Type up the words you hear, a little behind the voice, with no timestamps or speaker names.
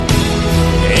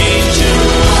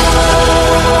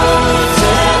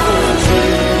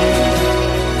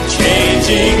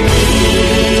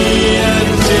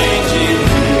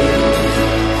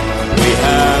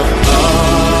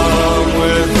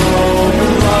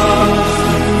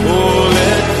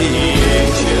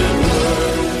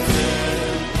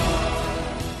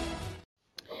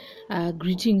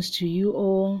Greetings to you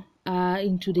all.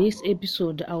 In today's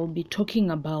episode, I will be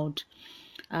talking about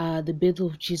the birth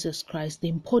of Jesus Christ, the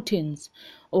importance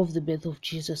of the birth of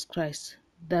Jesus Christ.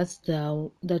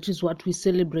 That is what we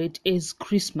celebrate as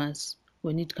Christmas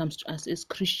when it comes to us as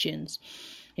Christians.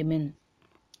 Amen.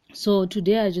 So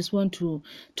today I just want to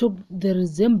talk the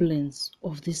resemblance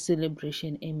of this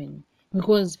celebration. Amen.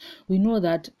 Because we know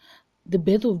that the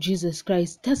birth of Jesus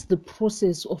Christ, that's the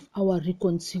process of our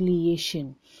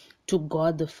reconciliation to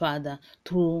God the Father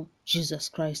through Jesus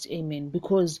Christ. Amen.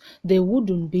 Because there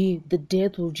wouldn't be the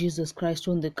death of Jesus Christ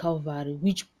on the Calvary,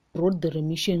 which brought the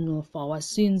remission of our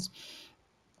sins,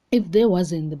 if there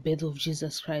wasn't the birth of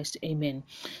Jesus Christ. Amen.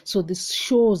 So this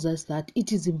shows us that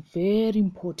it is very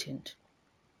important.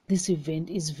 This event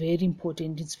is very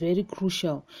important. It's very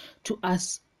crucial to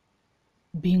us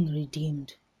being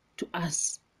redeemed, to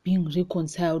us being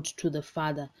reconciled to the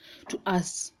Father, to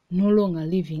us no longer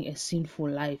living a sinful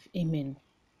life. Amen.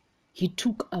 He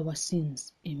took our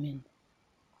sins. Amen.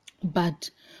 But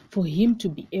for him to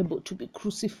be able to be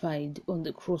crucified on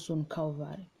the cross on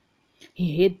Calvary,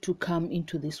 he had to come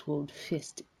into this world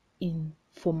first in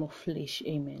form of flesh.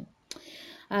 Amen.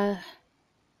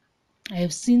 I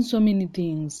have seen so many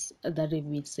things that have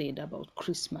been said about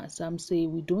Christmas. Some say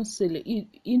we don't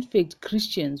celebrate. In fact,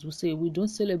 Christians will say we don't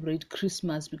celebrate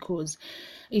Christmas because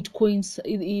it coincides.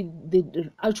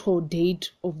 The actual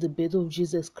date of the birth of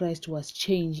Jesus Christ was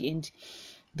changed, and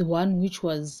the one which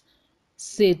was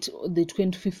set the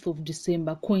 25th of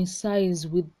December coincides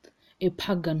with a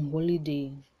pagan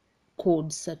holiday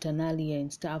called Saturnalia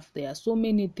and stuff. There are so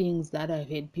many things that I've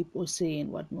heard people say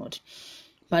and whatnot,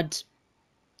 but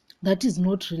that is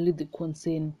not really the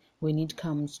concern when it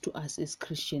comes to us as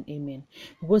Christian. Amen.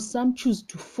 Because some choose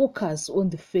to focus on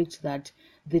the fact that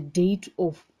the date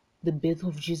of the birth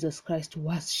of Jesus Christ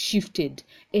was shifted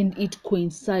and it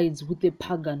coincides with a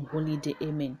pagan holiday.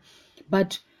 Amen.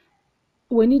 But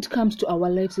when it comes to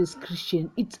our lives as Christian,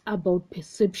 it's about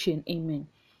perception. Amen.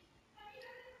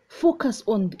 Focus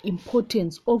on the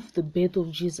importance of the birth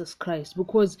of Jesus Christ,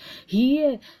 because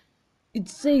here it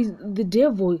says the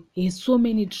devil has so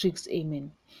many tricks.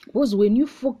 Amen. Because when you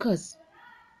focus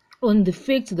on the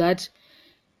fact that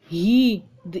the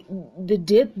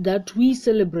death that we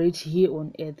celebrate here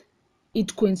on earth,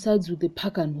 it coincides with the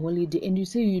pagan holiday, and you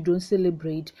say you don't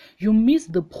celebrate, you miss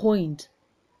the point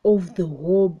of the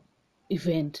whole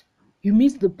event. You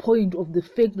miss the point of the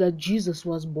fact that Jesus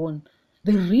was born,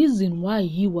 the reason why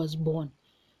he was born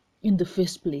in the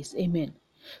first place. Amen.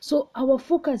 So our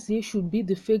focus here should be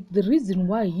the fact, the reason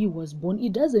why he was born.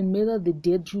 It doesn't matter the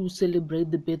date you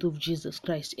celebrate the birth of Jesus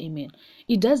Christ. Amen.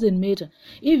 It doesn't matter.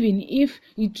 Even if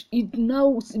it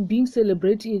now being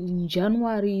celebrated in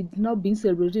January, it's now being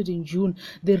celebrated in June,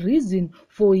 the reason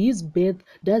for his birth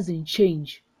doesn't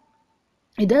change.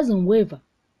 It doesn't waver.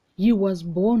 He was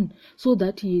born so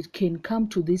that he can come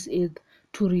to this earth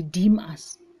to redeem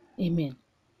us. Amen.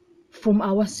 From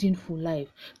our sinful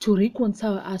life, to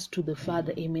reconcile us to the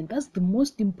Father. Amen. That's the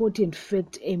most important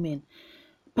fact. Amen.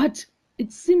 But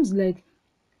it seems like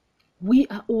we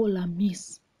are all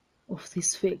amiss of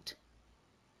this fact.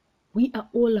 We are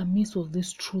all amiss of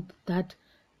this truth that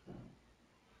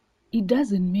it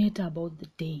doesn't matter about the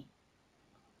day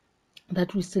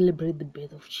that we celebrate the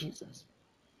birth of Jesus.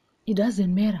 It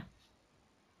doesn't matter.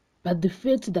 But the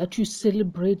fact that you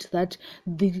celebrate that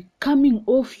the coming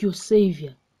of your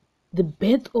Savior, the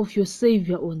birth of your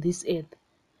Savior on this earth,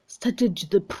 started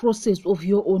the process of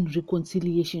your own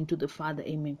reconciliation to the Father.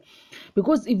 Amen.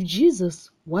 Because if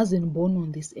Jesus wasn't born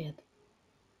on this earth,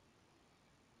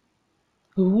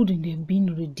 we wouldn't have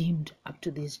been redeemed up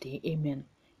to this day. Amen.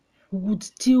 We would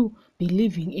still be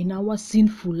living in our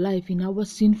sinful life, in our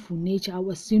sinful nature,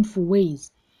 our sinful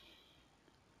ways.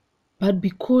 But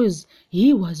because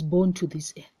he was born to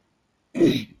this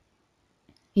earth,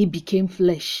 he became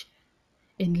flesh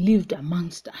and lived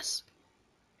amongst us.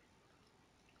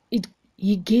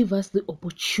 He gave us the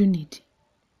opportunity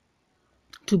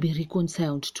to be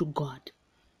reconciled to God.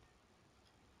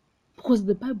 Because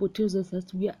the Bible tells us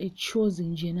that we are a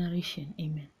chosen generation.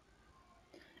 Amen.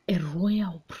 A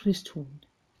royal priesthood.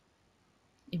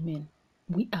 Amen.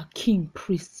 We are king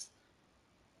priests.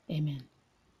 Amen.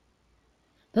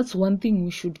 That's one thing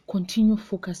we should continue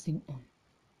focusing on.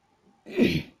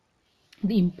 The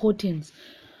importance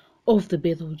of the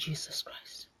birth of Jesus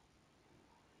Christ.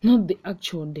 Not the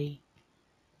actual day.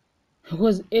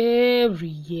 Because every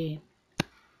year,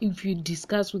 if you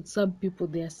discuss with some people,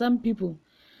 there are some people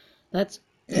that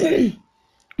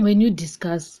when you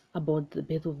discuss about the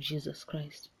birth of Jesus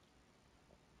Christ,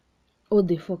 all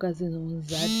they focus on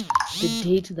that the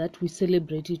date that we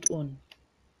celebrate it on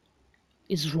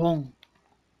is wrong.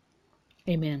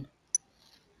 Amen.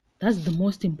 That's the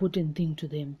most important thing to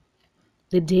them.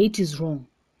 The date is wrong.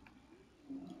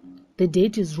 The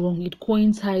date is wrong. It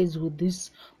coincides with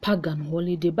this pagan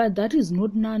holiday, but that is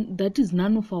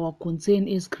none of our concern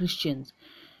as Christians,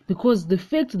 because the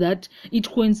fact that it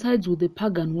coincides with the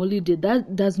pagan holiday,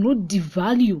 that does not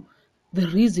devalue the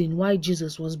reason why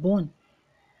Jesus was born.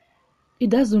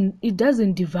 It doesn't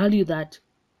devalue that.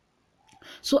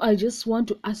 So I just want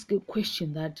to ask a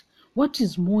question, that what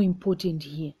is more important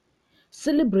here?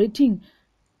 Celebrating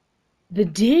the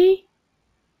day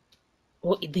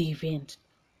or the event?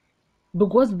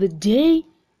 Because the day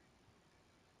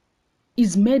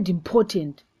is made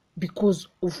important because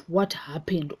of what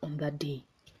happened on that day.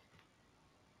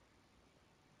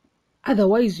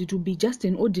 Otherwise, it will be just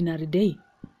an ordinary day.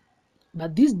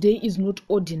 But this day is not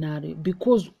ordinary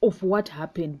because of what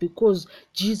happened, because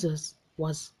Jesus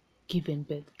was given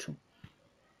birth to.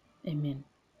 Amen.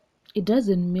 It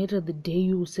doesn't matter the day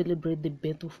you celebrate the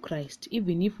birth of Christ.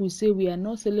 Even if we say we are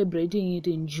not celebrating it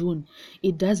in June,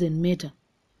 it doesn't matter.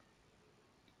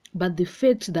 But the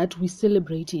fact that we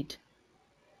celebrate it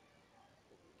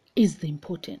is the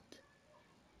important.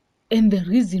 And the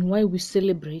reason why we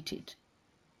celebrate it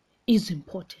is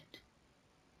important.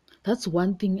 That's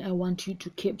one thing I want you to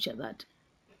capture, that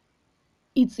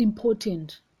it's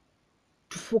important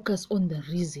to focus on the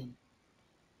reason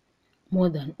more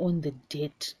than on the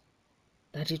date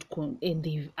that and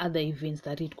the other events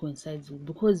that it coincides with.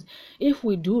 Because if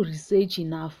we do research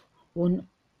enough on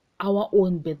our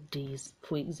own birthdays,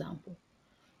 for example,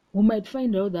 we might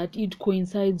find out that it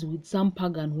coincides with some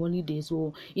pagan holidays,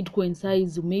 or it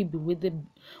coincides maybe with the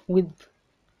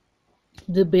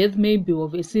birth maybe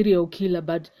of a serial killer,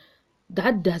 but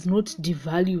that does not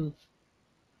devalue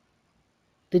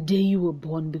the day you were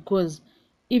born. Because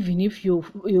even if your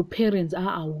parents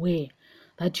are aware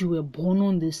that you were born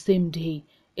on the same day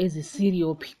as a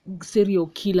serial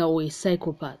killer or a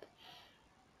psychopath,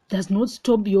 does not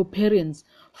stop your parents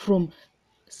from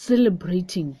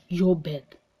celebrating your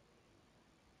birth.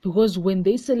 Because when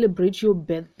they celebrate your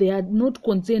birth, they are not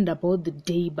concerned about the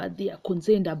day, but they are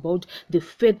concerned about the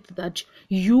fact that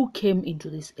you came into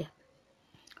this earth.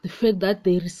 The fact that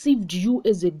they received you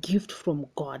as a gift from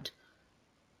God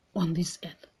on this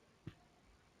earth.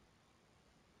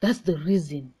 That's the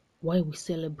reason why we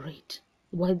celebrate,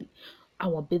 why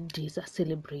our birthdays are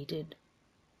celebrated.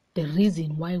 The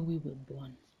reason why we were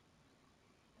born.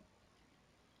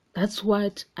 That's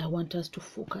what I want us to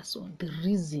focus on. The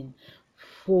reason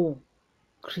for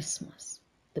Christmas.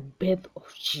 The birth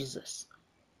of Jesus.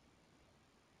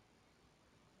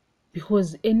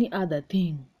 Because any other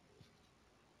thing,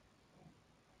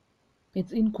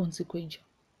 it's inconsequential.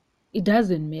 It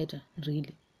doesn't matter,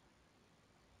 really.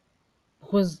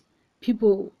 Because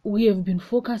we have been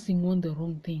focusing on the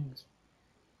wrong things.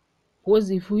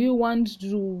 Because if we want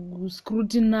to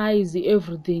scrutinize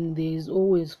everything, there is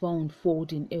always found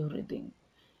fault in everything.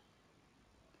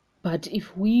 But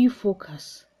if we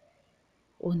focus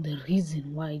on the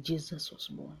reason why Jesus was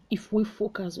born, if we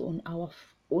focus on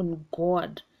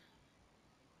God,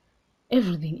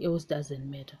 everything else doesn't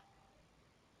matter.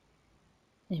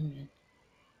 Amen.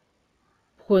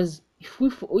 Because if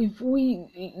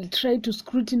we try to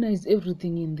scrutinize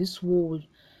everything in this world,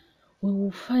 we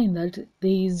will find that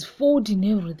there is fault in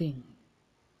everything.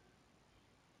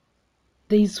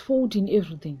 There is fault in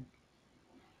everything.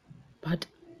 But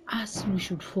us, we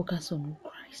should focus on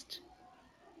Christ,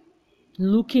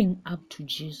 looking up to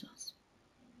Jesus,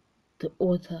 the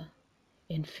author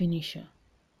and finisher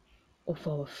of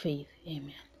our faith.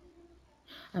 Amen.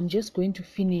 I'm just going to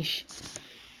finish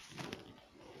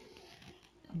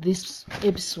this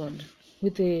episode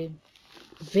with a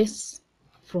verse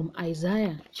from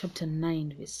Isaiah chapter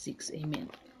 9 verse 6. Amen.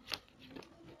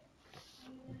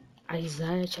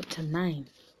 Isaiah chapter 9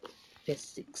 verse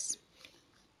 6.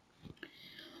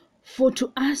 For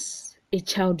to us a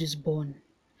child is born,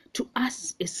 to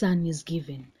us a son is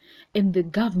given, and the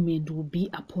government will be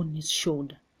upon his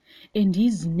shoulder, and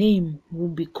his name will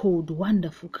be called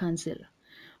Wonderful Counselor,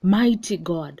 Mighty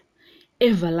God,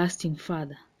 Everlasting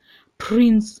Father,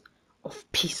 Prince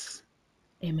of Peace.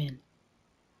 Amen.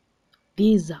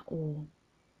 These are all.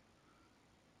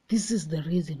 This is the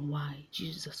reason why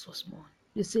Jesus was born.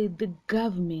 They say the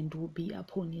government will be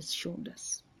upon his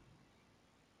shoulders.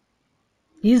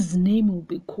 His name will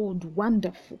be called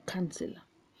Wonderful Counselor,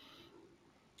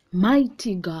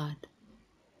 Mighty God,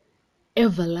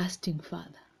 Everlasting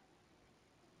Father,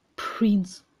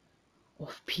 Prince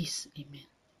of Peace. Amen.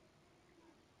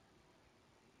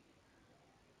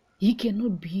 He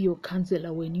cannot be your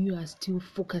counselor when you are still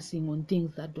focusing on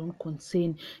things that don't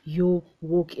concern your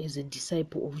walk as a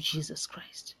disciple of Jesus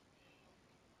Christ.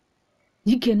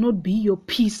 He cannot be your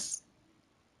peace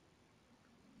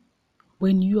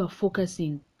when you are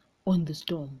focusing on the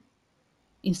storm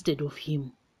instead of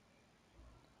him.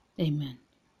 Amen.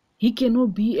 He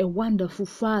cannot be a wonderful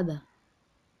father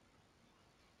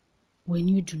when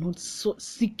you do not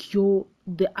seek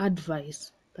the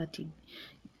advice that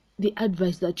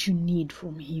you need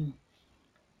from him.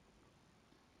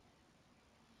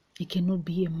 He cannot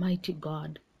be a mighty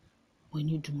God when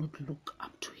you do not look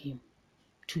up to him,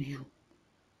 to you.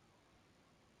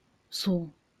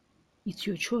 So it's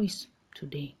your choice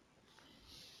today.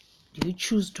 Do you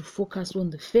choose to focus on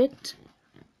the fact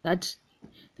that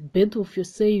the birth of your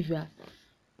Savior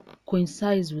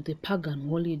coincides with a pagan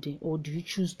holiday, or do you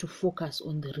choose to focus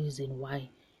on the reason why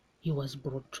he was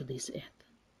brought to this earth?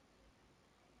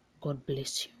 God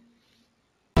bless you.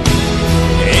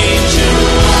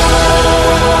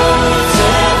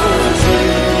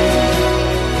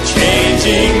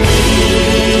 Changing